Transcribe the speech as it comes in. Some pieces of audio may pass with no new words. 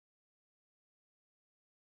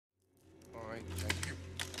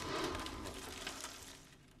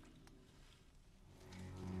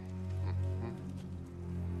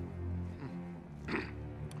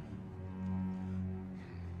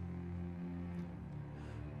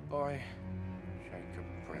by Jake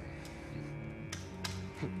Grimm.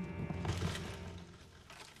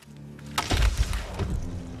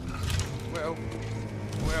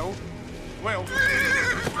 Well.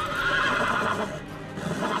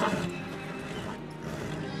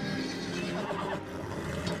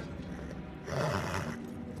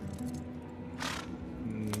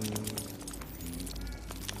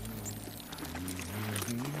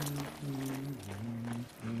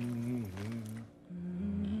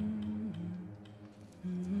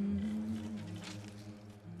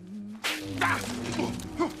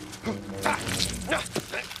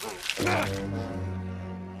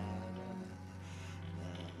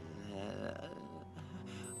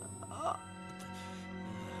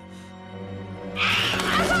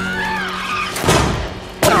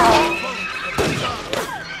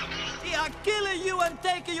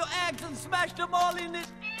 Your eggs and smash them all in it.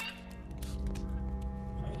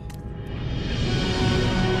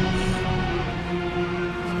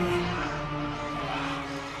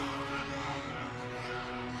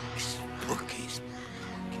 Spookies.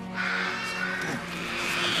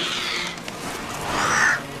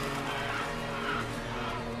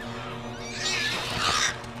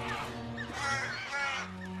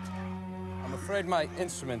 I'm afraid my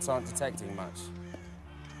instruments aren't detecting much.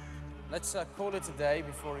 Let's call it a day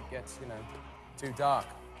before it gets, you know, too dark.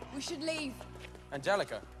 We should leave.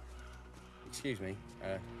 Angelika, excuse me,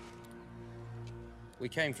 we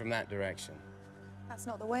came from that direction. That's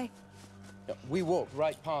not the way. No, we walked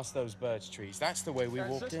right past those birch trees. That's the way we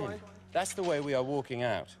walked in. That's the way we are walking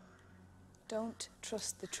out. Don't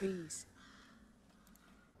trust the trees.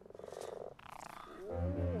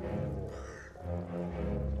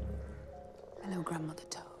 Hello, Grandmother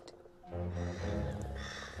Toad.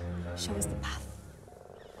 Show us the path.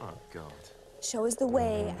 Oh, God. Show us the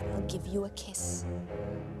way, and I'll give you a kiss.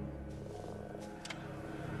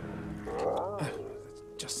 That's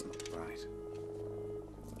just not right.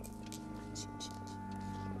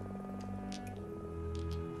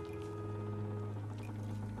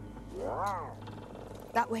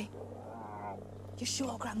 That way. You're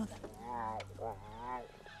sure, Grandmother?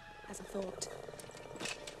 As I thought.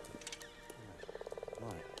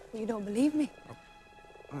 Right. You don't believe me?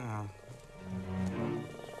 Well...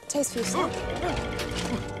 Taste for yourself.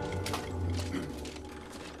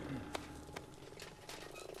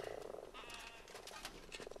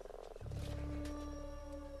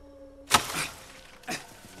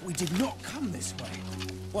 We did not come this way.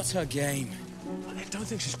 What's her game? I don't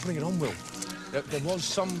think she's putting it on, Will. There was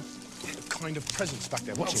some kind of presence back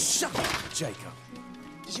there. Watch it. Shut up, Jacob.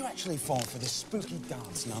 Did you actually fall for this spooky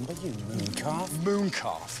dance number, you mooncalf?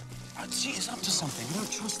 Mooncalf? She is up to something. I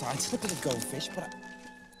don't trust her. I'd slip with a goldfish, but I...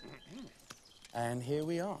 And here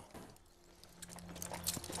we are.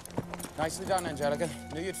 Nicely done, Angelika.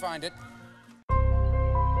 Knew you'd find it.